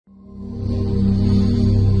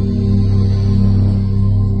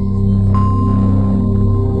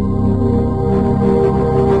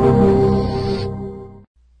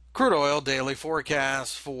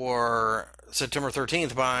forecast for September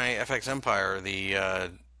 13th by FX Empire. The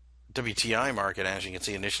WTI market, as you can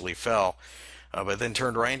see, initially fell, but then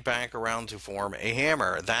turned right back around to form a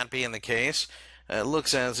hammer. That being the case, it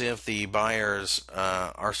looks as if the buyers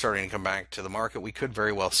are starting to come back to the market. We could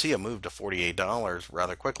very well see a move to $48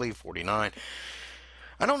 rather quickly, 49.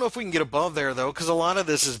 I don't know if we can get above there, though, because a lot of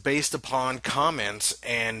this is based upon comments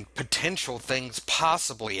and potential things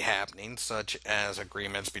possibly happening, such as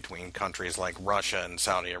agreements between countries like Russia and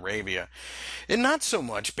Saudi Arabia, and not so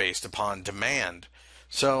much based upon demand.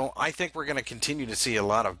 So I think we're going to continue to see a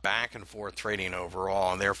lot of back and forth trading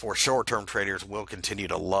overall, and therefore short-term traders will continue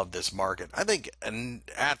to love this market. I think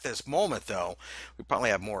at this moment, though, we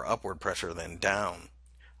probably have more upward pressure than down.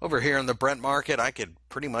 Over here in the Brent market, I could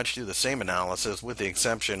pretty much do the same analysis with the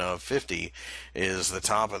exception of 50 is the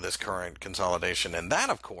top of this current consolidation. And that,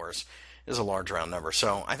 of course, is a large round number.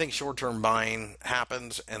 So I think short-term buying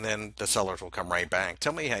happens and then the sellers will come right back.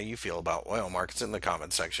 Tell me how you feel about oil markets in the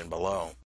comment section below.